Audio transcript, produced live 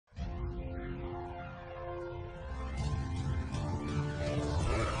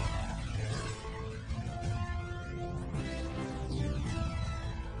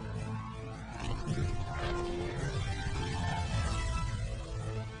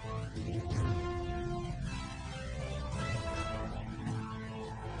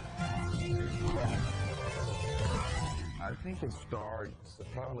think it starts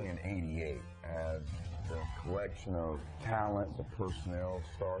probably in '88 as the collection of talent, the personnel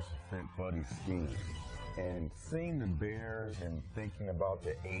starts to fit Buddy's scheme. And seeing the Bears and thinking about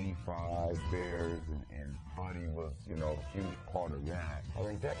the '85 Bears and Buddy was, a huge part of that. I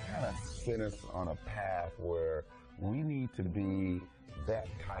think that kind of set us on a path where we need to be that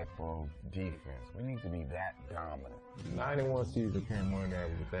type of defense. We need to be that dominant. 91 season came on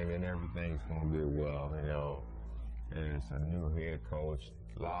everything, and everything's going to do well, And it's a new head coach.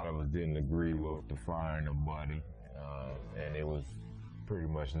 A lot of us didn't agree with the firing of Buddy, and it was pretty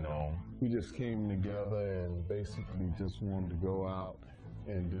much known. We just came together and basically just wanted to go out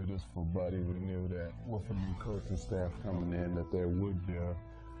and do this for Buddy. We knew that with a new coaching staff coming in that there would be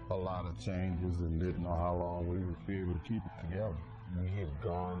a lot of changes and didn't know how long we would be able to keep it together. We had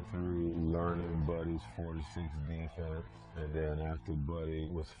gone through learning Buddy's 46 defense, and then after Buddy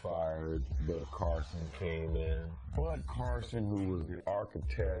was fired, Bud Carson came in. Bud Carson, who was the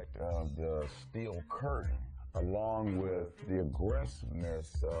architect of the steel curtain, along with the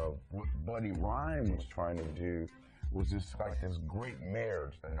aggressiveness of what Buddy Ryan was trying to do, was just like this great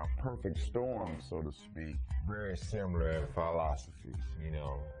marriage, and a perfect storm, so to speak. Very similar in philosophies,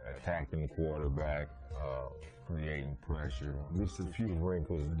 attacking the quarterback, creating pressure. Just a few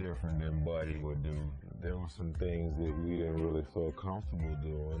wrinkles different than Buddy would do. There were some things that we didn't really feel comfortable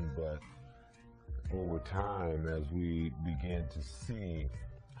doing, but over time, as we began to see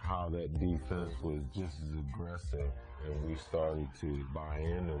how that defense was just as aggressive, and we started to buy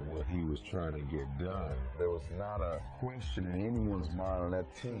into what he was trying to get done. There was not a question in anyone's mind on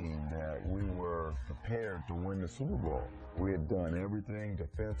that team that we were prepared to win the Super Bowl. We had done everything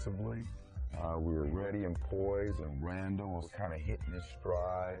defensively. We were ready and poised, and Randall was kind of hitting his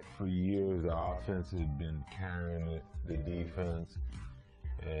stride. For years, the offense had been carrying the defense,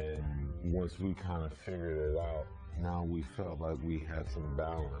 and once we kind of figured it out, now we felt like we had some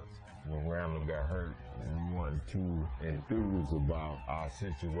balance. When Randall got hurt, we weren't too enthused about our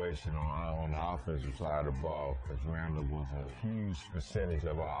situation on the offensive side of the ball, because Randall was a huge percentage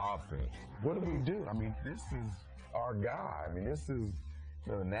of our offense. What do we do? This is our guy. This is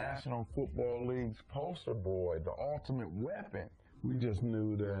the National Football League's poster boy, the ultimate weapon. We just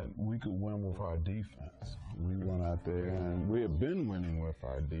knew that we could win with our defense. We went out there and we had been winning with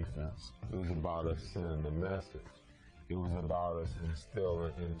our defense. It was about us sending the message. It was about us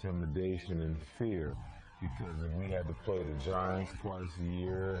instilling intimidation and fear, because if we had to play the Giants twice a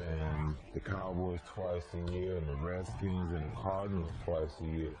year and the Cowboys twice a year and the Redskins and the Cardinals twice a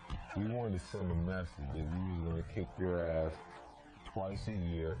year, we wanted to send a message that we were going to kick your ass twice a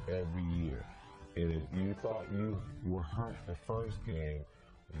year, every year. And if you thought you were hurt the first game,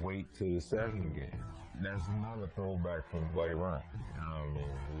 wait till the second game. That's another throwback from Buddy Ryan.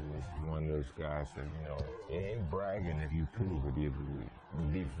 He was one of those guys that, it ain't bragging if you prove it either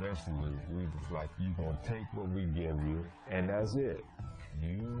week. Defensively, we was like, you gonna take what we give you, and that's it.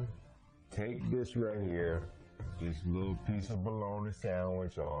 You take this right here, this little piece of bologna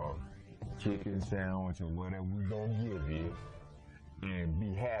sandwich or chicken sandwich or whatever we gonna give you, and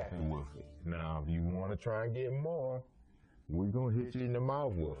be happy with it. Now, if you want to try and get more, we're going to hit you in the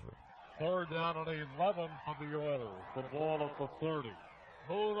mouth with it. Third down and 11 for the Oilers. The ball at the 30.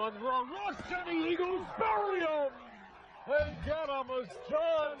 Boone under a rush, and the Eagles bury him! And get him as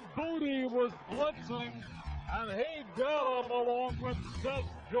John Booty was blitzing, and he got him along with Seth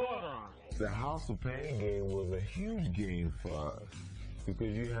Joyner. The House of Pain game was a huge game for us,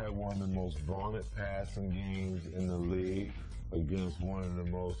 because you had one of the most vaunted passing games in the league against one of the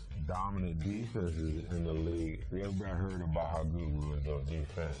most dominant defenses in the league. Everybody heard about how good we were doing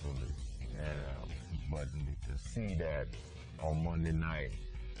defensively. But to see that on Monday night,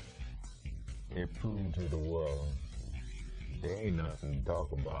 it proved to the world there ain't nothing to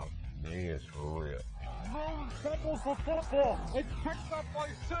talk about. They is for real. Boone fumbles the football. It's picked up by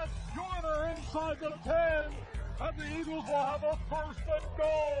Seth Joyner inside the 10. And the Eagles will have a first and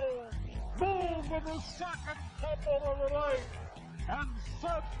goal. Boone with the second fumble of the night. And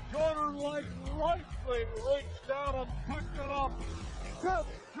Seth Joyner, like lightning, reached down and picked it up. Seth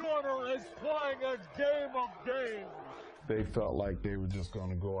Joyner is playing a game of games. They felt like they were just going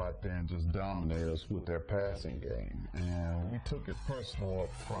to go out there and just dominate us with their passing game. And we took it personal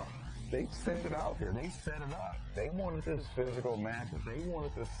up front. They sent it out there. They set it up. They wanted this physical matchup. They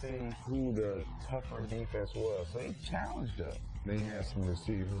wanted to see who the tougher defense was. So they challenged us. They had some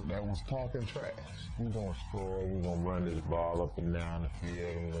receivers that was talking trash. We're going to score. We're going to run this ball up and down the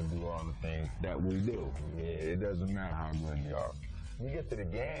field. We're going to do all the things that we do. It doesn't matter how good you are. We get to the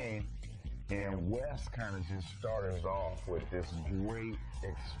game, And Wes kind of just started off with this great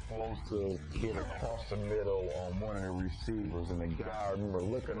explosive hit across the middle on one of the receivers. And the guy, I remember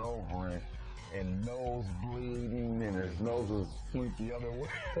looking over him and nose bleeding and his nose was flipped the other way.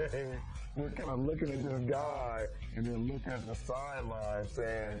 We're kind of looking at this guy and then looking at the sideline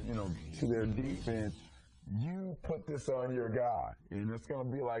saying, you know, to their defense, you put this on your guy, and it's going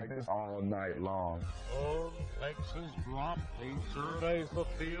to be like this all night long. Boone takes his drop. He surveys the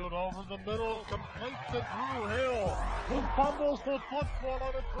field over the middle, completes to Drew Hill, who fumbles the football,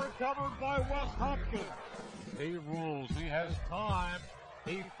 and it's recovered by Wes Hopkins. He rolls. He has time.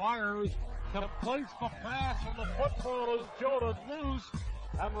 He fires, completes the pass, and the football is jolted loose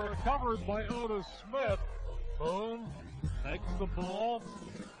and recovered by Otis Smith. Boone takes the ball,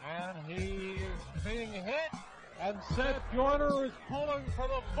 and he is being hit, and Seth Joyner is pulling for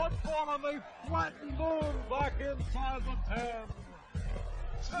the football, and they flatten Boone back inside the 10.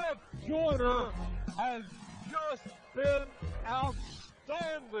 Seth Joyner has just been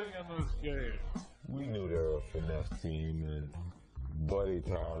outstanding in this game. We knew they were a finesse team, and Buddy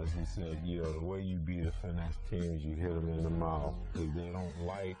taught us, he said, you know, the way you beat a finesse team is you hit them in the mouth, because they don't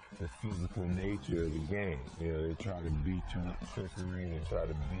like the physical nature of the game. You know, they try to beat you with trickery, they try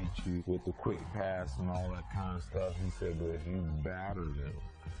to beat you with the quick pass and all that kind of stuff. He said, but if you batter them,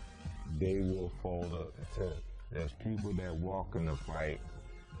 they will fold up the tent. There's people that walk in the fight,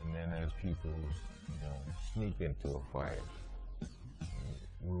 and then there's people who, you know, sneak into a fight.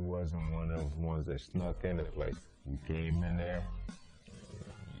 We wasn't one of those ones that snuck in it. Like, we came in there,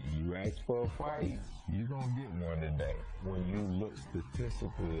 you asked for a fight, you're going to get one today. When you look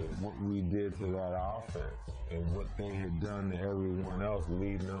statistically at what we did to that offense and what they had done to everyone else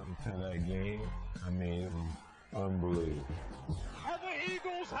leading up into that game, I mean, it was unbelievable. And the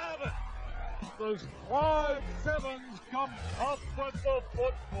Eagles have it. As Clive Simmons comes up with the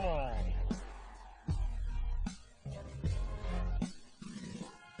football.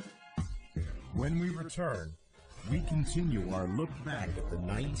 When we return, we continue our look back at the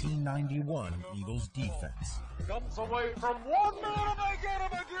 1991 Eagles defense. Comes away from one man and they get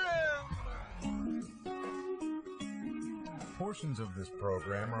him again. Portions of this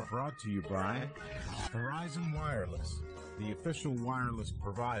program are brought to you by Horizon Wireless, the official wireless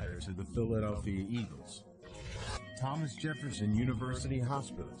provider to the Philadelphia Eagles. Thomas Jefferson University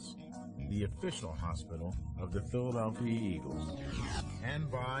Hospitals, the official hospital of the Philadelphia Eagles. And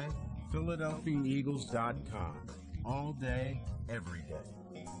by PhiladelphiaEagles.com. All day, every day.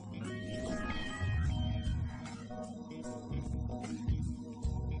 You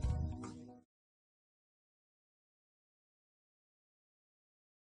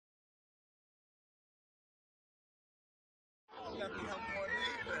got to help more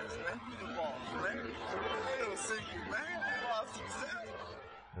defense, man. You the boss, man. They don't see you, man. You lost yourself.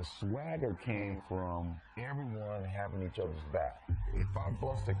 The swagger came from everyone having each other's back. If I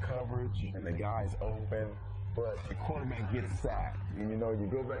busted coverage and the guy's open, but the quarterback gets sacked, and you know, you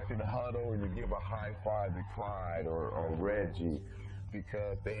go back to the huddle and you give a high five to Clyde or Reggie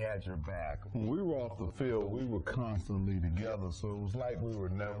because they had your back. When we were off the field, we were constantly together, so it was like we were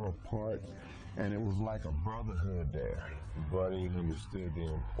never apart, and it was like a brotherhood there. Buddy understood the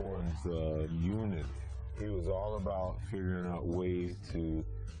importance of unity. He was all about figuring out ways to,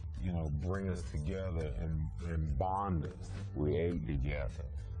 you know, bring us together and bond us. We ate together.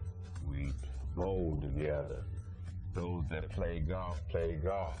 We bowled together. Those that play golf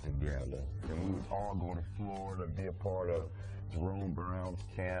together. And we would all go to Florida, be a part of Jerome Brown's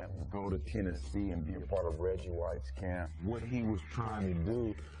camp, go to Tennessee and be a part of Reggie White's camp. What he was trying to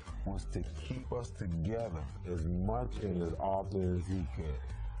do was to keep us together as much and as often as he could.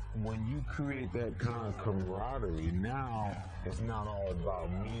 When you create that kind of camaraderie, now it's not all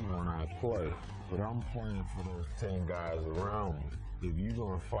about me when I play, but I'm playing for those 10 guys around me. If you're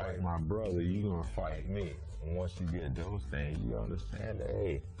going to fight my brother, you're going to fight me. And once you get those things, you understand that,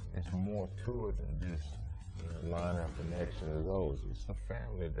 hey, it's more to it than just, you know, line up connection as those. It's a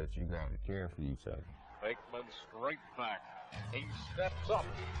family that you got to care for each other. Bateman straight back. He steps up,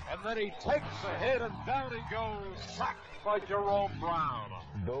 and then he takes a hit, and down he goes, sacked by Jerome Brown.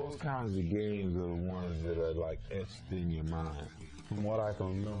 Those kinds of games are the ones that are like etched in your mind. From what I can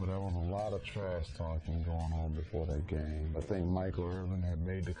remember, there was a lot of trash talking going on before that game. I think Michael Irvin had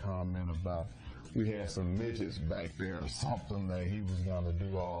made the comment about we had some midgets back there or something, that he was going to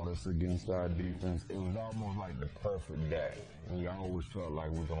do all this against our defense. It was almost like the perfect day. We always felt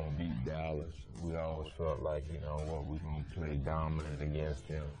like we're going to beat Dallas. We always felt like, you know what, we're going to play dominant against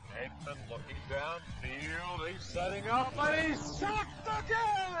them. Aikman looking downfield. He's setting up, and he's sacked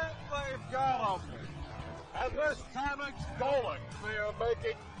again. They've got him. And this time it's Golick. They are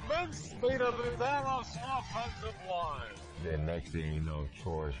making mincemeat of the Dallas offensive line. Then next thing you know,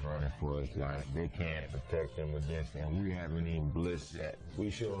 Troy's running for us like they can't protect him against him. We haven't even blitzed yet.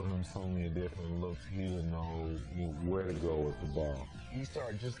 We showed him so many different looks, he would know where to go with the ball. He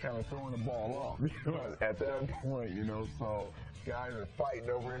started just kind of throwing the ball off at that point, so guys are fighting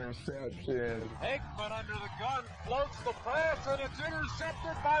over interception. Aikman under the gun floats the pass, and it's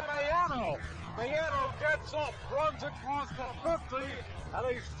intercepted by Mayano. Mayano gets up, runs across the 50, and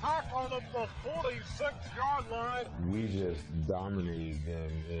he's tackled at the 46-yard line. We just dominated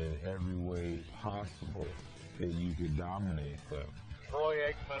them in every way possible that you could dominate them. Troy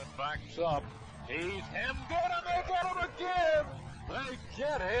Aikman backs up. He's hemmed in, and they get him again. They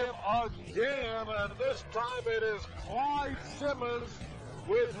get him again, and this time it is Clyde Simmons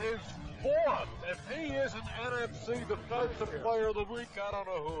with his fourth. If he isn't NFC Defensive Player of the Week, I don't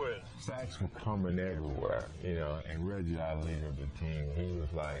know who is. Sacks were coming everywhere, and Reggie, our leader of the team, he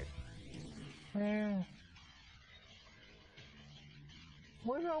was like, man,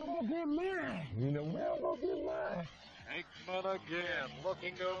 we're not going to get mine. We're not going to get mine. Aikman again,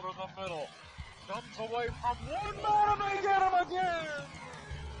 looking over the middle. Comes away from one man, and they get him again.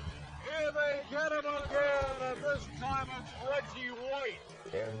 Here they get him again, and this time it's Reggie White.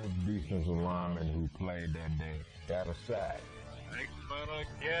 Every defensive lineman who played that day got a sack. Aikman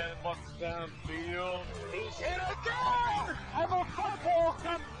again looks downfield. He's hit again, and the football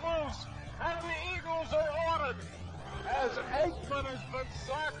comes loose, and the Eagles are on it. As Aikman has been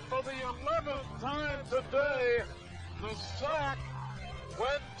sacked for the 11th time today, the sack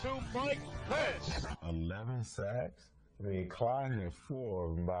went to Mike Pitts. 11 sacks? I mean, Clyde had 4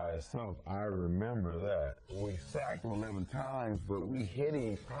 of them by himself. I remember that. We sacked him 11 times, but we hit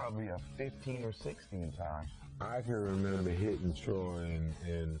him probably 15 or 16 times. I can remember hitting Troy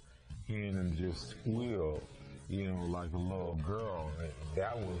and hearing him just squeal, like a little girl.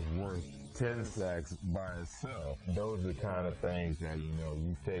 That was worth 10 sacks by itself. Those are the kind of things that,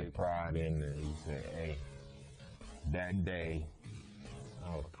 you take pride in, and you say, hey, that day,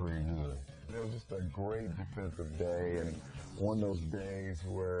 I was pretty good. It was just a great defensive day, and one of those days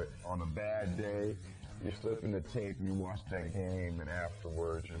where on a bad day, you're flipping the tape and you watch that game, and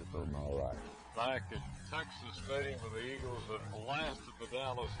afterwards you're feeling all right. Back at Texas Stadium, where the Eagles had blasted the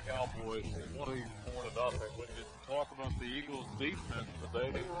Dallas Cowboys 24-0. When you talk about the Eagles' defense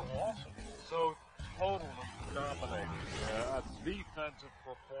today, they were awesome. So totally dominating. A defensive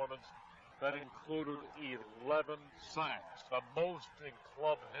performance that included 11 sacks, the most in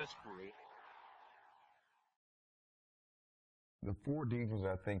club history. The 4 defenses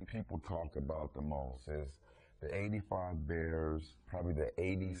I think people talk about the most is the 85 Bears, probably the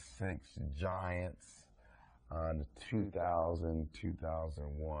 86 Giants, the 2000,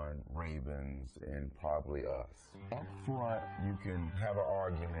 2001 Ravens, and probably us. Up front, you can have an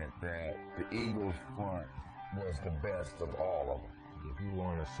argument that the Eagles front was the best of all of them. If you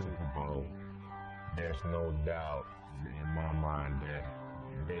won a Super Bowl, there's no doubt in my mind that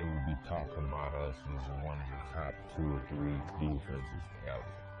they would be talking about us as one of the top 2 or 3 defenses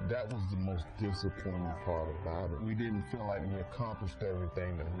ever. That was the most disappointing part about it. We didn't feel like we accomplished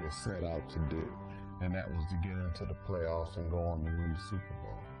everything that we had set out to do, and that was to get into the playoffs and go on to win the Super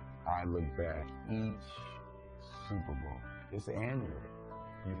Bowl. I look back each Super Bowl, it's annual.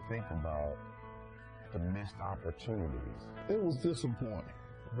 You think about the missed opportunities. It was disappointing,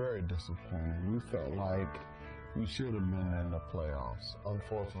 very disappointing. We felt like we should have been in the playoffs.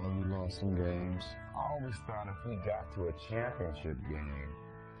 Unfortunately, we lost some games. I always thought if we got to a championship game,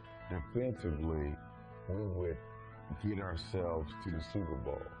 defensively, we would get ourselves to the Super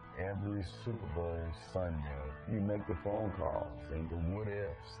Bowl. Every Super Bowl Sunday, you make the phone calls and the what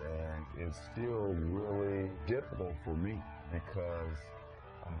ifs, and it's still really difficult for me because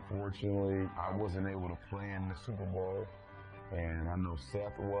unfortunately I wasn't able to play in the Super Bowl, and I know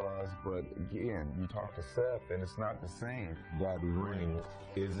Seth was, but again, you talk to Seth and it's not the same. That ring,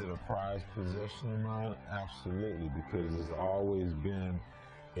 is it a prized possession of mine? Absolutely, because it's always been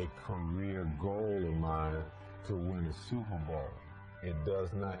a career goal of mine to win a Super Bowl. It does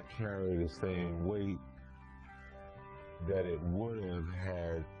not carry the same weight that it would have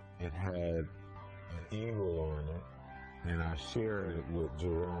had it had an eagle on it. And I shared it with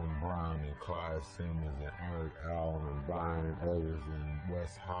Jerome Brown and Clyde Simmons and Eric Allen and Brian Evans and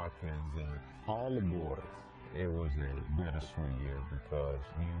Wes Hawkins and all the boys. It was a bittersweet year because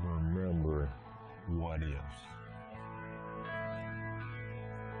you remember what ifs.